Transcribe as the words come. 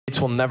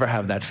will never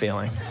have that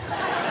feeling.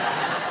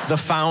 The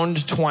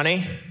found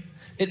 20,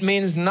 it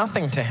means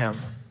nothing to him.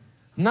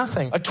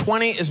 Nothing. A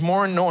 20 is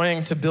more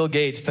annoying to Bill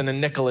Gates than a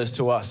nickel is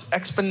to us.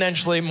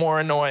 Exponentially more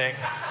annoying.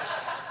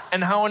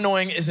 And how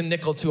annoying is a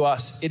nickel to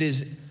us? It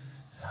is,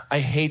 I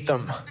hate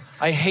them.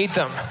 I hate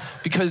them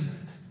because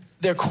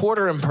they're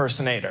quarter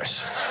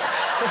impersonators.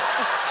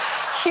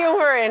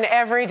 Humor in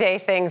everyday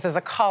things is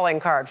a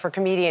calling card for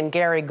comedian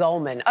Gary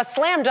Gulman. A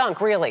slam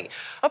dunk, really.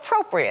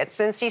 Appropriate,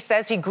 since he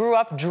says he grew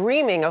up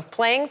dreaming of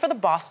playing for the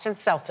Boston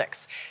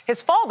Celtics.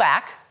 His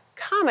fallback,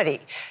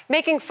 comedy,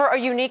 making for a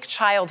unique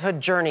childhood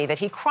journey that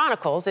he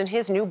chronicles in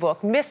his new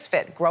book,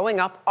 Misfit Growing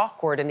Up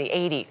Awkward in the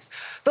 80s.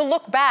 The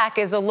look back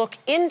is a look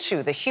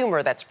into the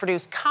humor that's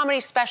produced comedy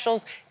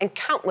specials and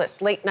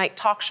countless late-night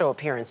talk show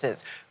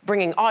appearances,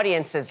 bringing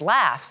audiences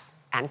laughs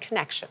and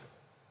connection.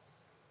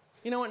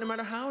 You know what, no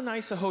matter how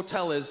nice a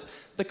hotel is,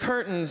 the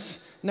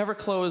curtains never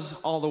close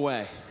all the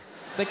way.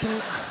 They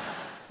can...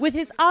 With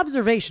his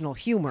observational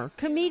humor,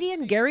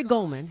 comedian Gary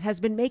Gulman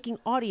has been making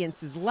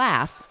audiences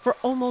laugh for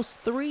almost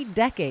 3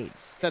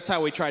 decades. That's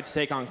how we tried to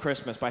take on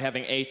Christmas, by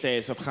having 8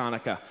 days of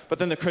Hanukkah. But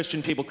then the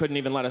Christian people couldn't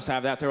even let us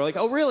have that. They were like,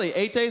 oh really,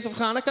 8 days of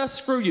Hanukkah?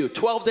 Screw you,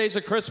 12 days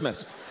of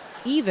Christmas.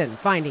 Even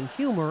finding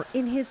humor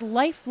in his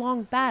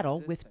lifelong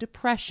battle with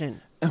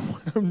depression. And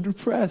when I'm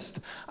depressed,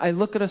 I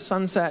look at a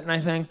sunset and I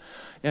think,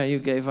 yeah, you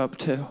gave up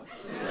too.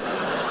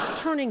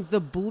 Turning the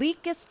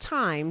bleakest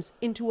times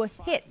into a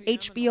hit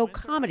HBO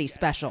comedy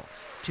special,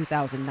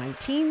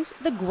 2019's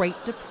The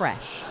Great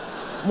Depression.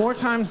 More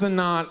times than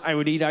not, I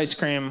would eat ice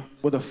cream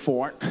with a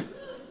fork,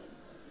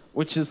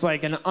 which is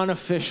like an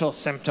unofficial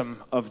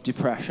symptom of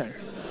depression.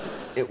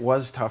 It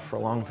was tough for a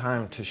long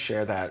time to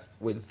share that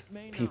with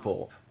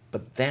people.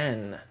 But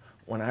then,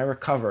 when I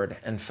recovered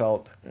and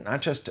felt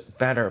not just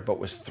better, but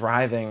was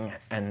thriving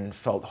and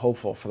felt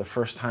hopeful for the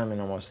first time in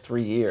almost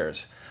 3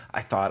 years,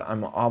 I thought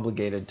I'm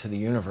obligated to the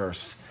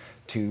universe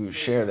to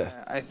share this.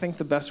 I think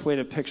the best way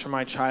to picture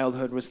my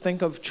childhood was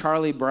think of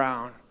Charlie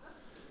Brown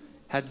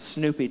had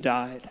Snoopy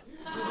died.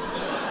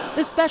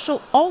 The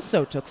special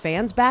also took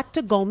fans back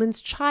to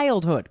Gulman's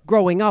childhood,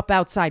 growing up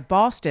outside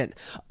Boston,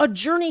 a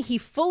journey he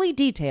fully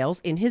details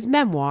in his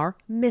memoir,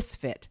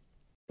 Misfit.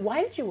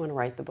 Why did you want to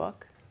write the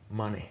book?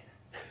 Money.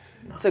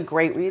 No. It's a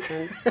great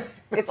reason.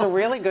 It's a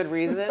really good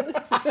reason.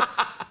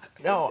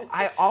 No,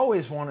 I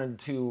always wanted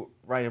to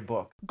write a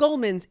book.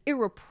 Gulman's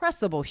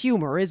irrepressible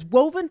humor is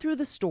woven through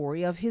the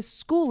story of his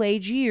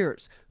school-age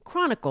years,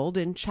 chronicled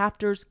in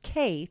chapters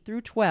K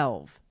through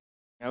 12.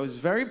 I was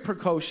very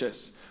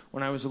precocious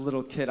when I was a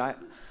little kid. I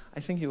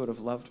think he would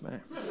have loved me.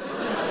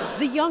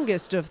 The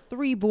youngest of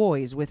 3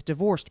 boys with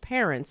divorced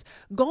parents,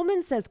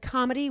 Gulman says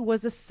comedy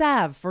was a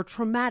salve for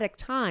traumatic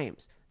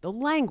times, the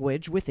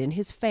language within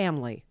his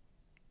family.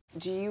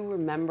 Do you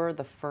remember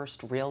the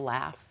first real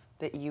laugh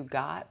that you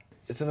got?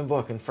 It's in the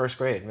book in 1st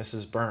grade,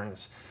 Mrs.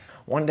 Burns.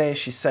 One day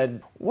she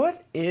said,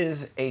 "What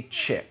is a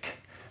chick?"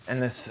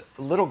 And this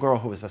little girl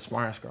who was the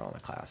smartest girl in the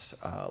class,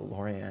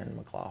 Lorianne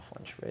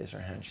McLaughlin, she raised her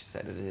hand. She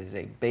said, "It is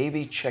a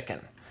baby chicken."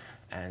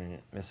 And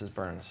Mrs.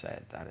 Burns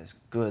said, "That is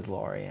good,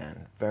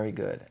 Lorianne, very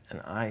good." And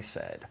I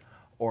said,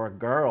 "Or a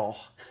girl."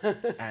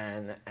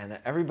 and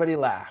everybody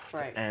laughed.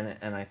 Right.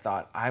 And I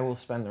thought, I will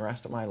spend the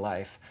rest of my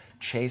life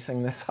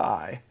chasing this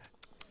high.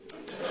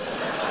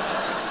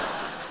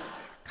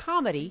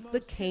 Comedy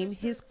became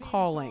his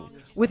calling,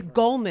 with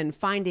Gulman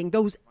finding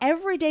those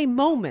everyday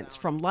moments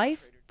from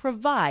life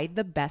provide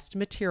the best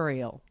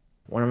material.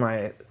 One of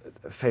my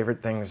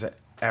favorite things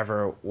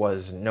ever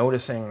was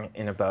noticing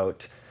in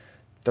about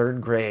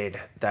 3rd grade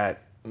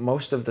that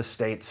most of the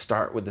states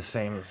start with the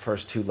same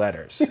first 2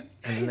 letters.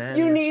 And then,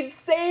 you need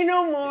say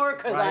no more,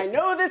 because right. I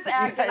know this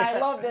act and I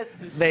love this.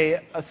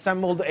 They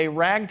assembled a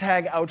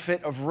ragtag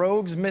outfit of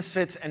rogues,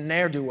 misfits, and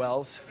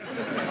ne'er-do-wells.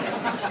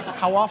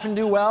 How often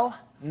do well?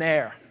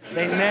 Ne'er.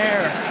 They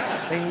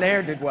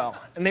ne'er did well.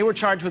 And they were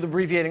charged with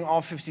abbreviating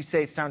all 50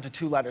 states down to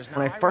 2 letters.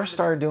 When I first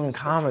started doing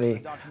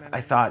comedy,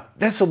 I thought,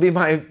 this will be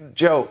my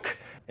joke.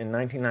 In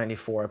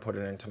 1994, I put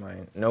it into my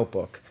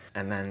notebook.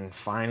 And then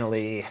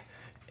finally,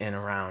 in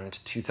around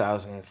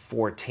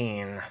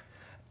 2014,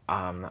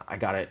 I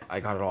got it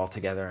all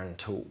together and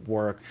to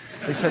work.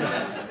 They said,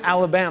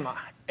 Alabama,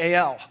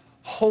 AL.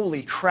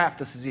 Holy crap,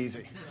 this is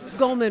easy.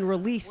 Gulman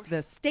released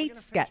the state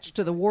sketch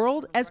to the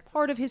world as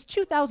part of his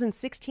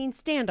 2016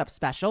 stand-up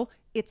special,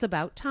 It's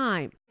About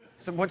Time.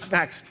 So what's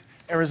next?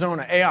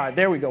 Arizona, AI,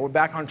 there we go, we're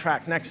back on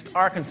track. Next,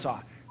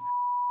 Arkansas.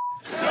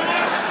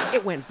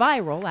 It went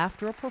viral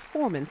after a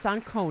performance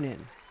on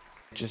Conan.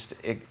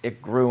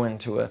 It grew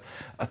into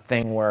a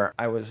thing where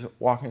I was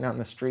walking down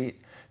the street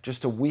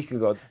just a week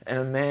ago, and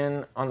a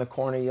man on the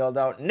corner yelled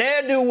out,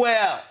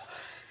 "Ne'er-do-well!"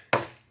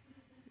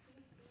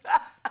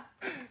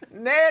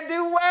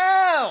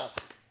 Ne'er-do-well!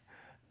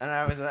 And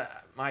I was,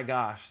 my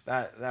gosh,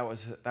 that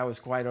was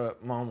quite a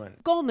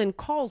moment. Gulman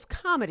calls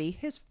comedy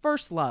his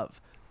first love,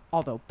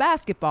 although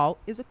basketball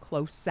is a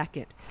close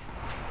second.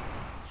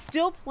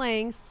 Still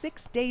playing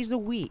 6 days a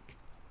week.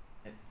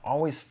 It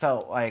always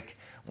felt like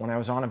when I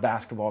was on a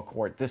basketball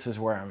court, this is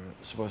where I'm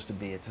supposed to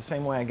be. It's the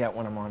same way I get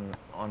when I'm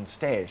on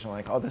stage. I'm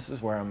like, oh, this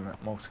is where I'm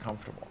most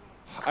comfortable.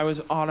 I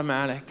was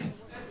automatic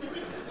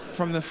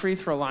from the free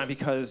throw line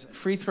because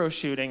free throw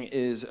shooting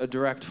is a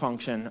direct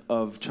function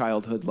of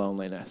childhood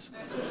loneliness.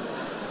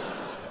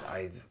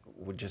 I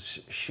would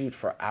just shoot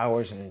for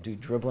hours and do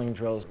dribbling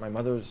drills. My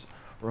mother's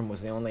room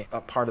was the only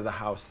part of the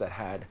house that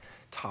had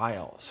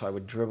tile, so I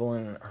would dribble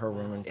in her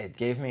room, and it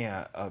gave me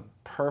a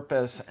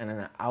purpose and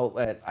an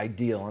outlet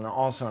ideal. And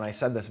also, and I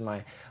said this in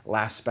my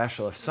last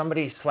special, if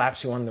somebody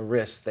slaps you on the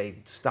wrist, they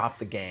stop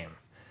the game.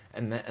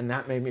 And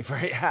that made me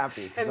very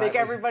happy. And make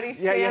everybody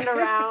stand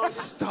around.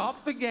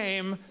 Stop the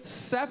game,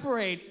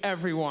 separate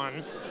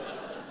everyone,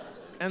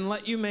 and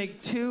let you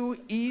make 2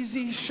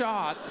 easy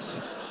shots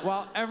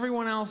while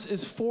everyone else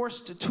is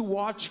forced to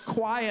watch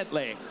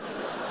quietly.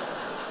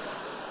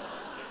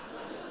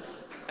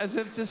 As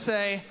if to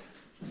say,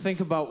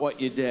 think about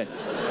what you did.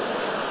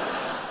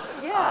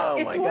 Yeah, oh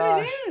it's my what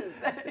gosh. it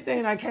is.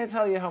 Dane, I can't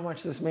tell you how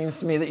much this means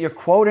to me that you're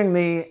quoting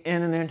me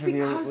in an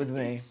interview with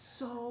me. It's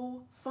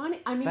so funny.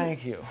 I mean,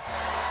 Thank you.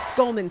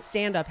 Gulman's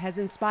stand-up has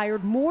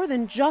inspired more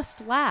than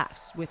just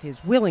laughs with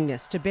his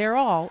willingness to bear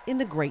all in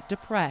the Great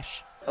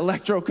Depression.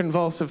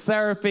 Electroconvulsive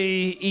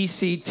therapy,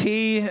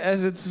 ECT,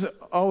 as it's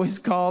always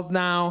called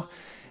now,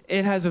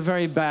 it has a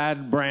very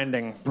bad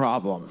branding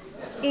problem.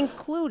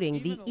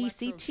 Including the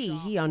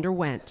ECT he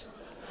underwent.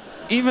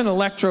 Even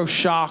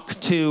electroshock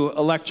to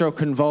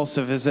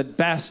electroconvulsive is at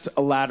best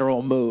a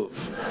lateral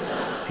move.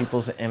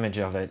 People's image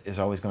of it is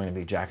always going to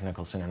be Jack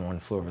Nicholson in One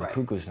Flew Over the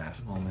Cuckoo's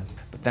Nest.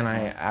 But then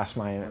I asked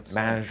my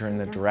manager and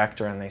the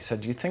director, and they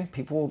said, do you think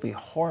people will be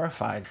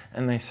horrified?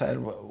 And they said,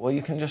 well,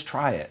 you can just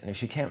try it. And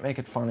if you can't make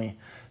it funny,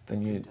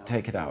 then you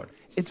take it out.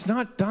 It's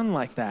not done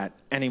like that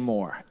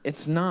anymore.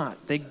 It's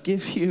not. They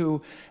give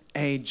you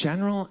a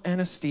general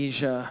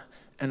anesthesia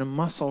and a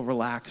muscle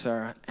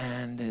relaxer,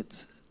 and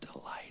it's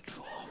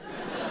delightful.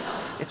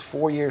 It's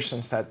 4 years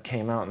since that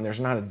came out, and there's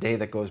not a day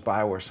that goes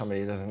by where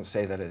somebody doesn't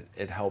say that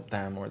it helped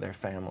them or their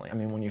family. I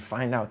mean, when you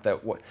find out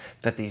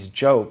that these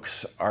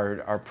jokes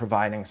are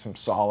providing some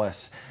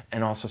solace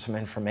and also some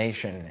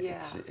information,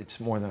 it's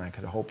more than I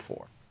could hope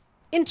for.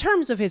 In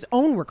terms of his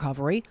own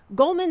recovery,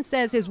 Gulman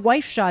says his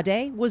wife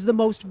Sade was the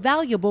most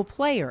valuable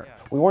player.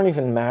 We weren't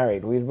even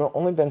married. We'd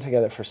only been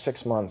together for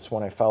 6 months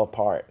when I fell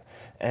apart,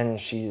 and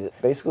she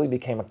basically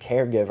became a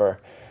caregiver.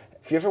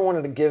 If you ever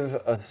wanted to give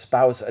a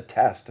spouse a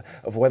test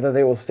of whether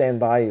they will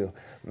stand by you,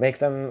 make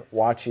them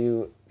watch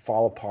you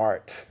fall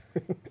apart.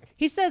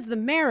 He says the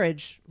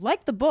marriage,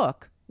 like the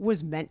book,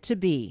 was meant to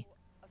be.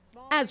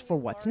 As for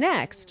what's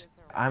next,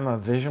 I'm a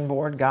vision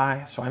board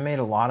guy, so I made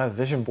a lot of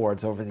vision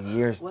boards over the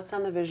years. What's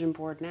on the vision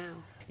board now?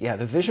 Yeah,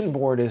 the vision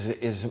board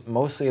is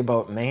mostly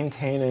about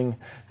maintaining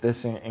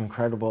this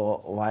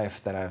incredible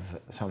life that I've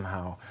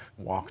somehow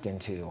walked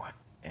into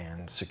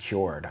and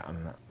secured.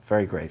 I'm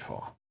very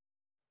grateful.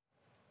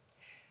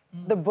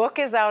 The book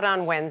is out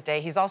on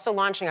Wednesday. He's also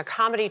launching a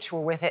comedy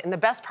tour with it. And the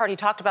best part, he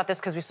talked about this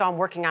because we saw him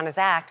working on his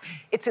act.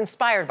 It's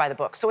inspired by the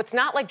book. So it's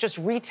not like just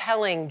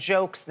retelling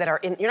jokes that are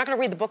in. You're not going to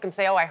read the book and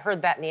say, oh, I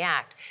heard that in the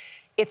act.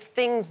 It's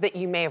things that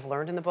you may have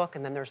learned in the book,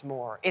 and then there's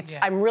more.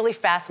 I'm really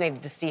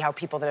fascinated to see how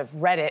people that have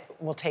read it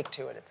will take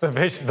to it.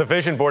 The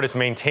vision board is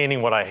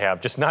maintaining what I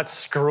have, just not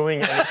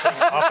screwing anything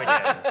up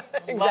again.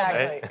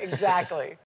 Exactly, exactly.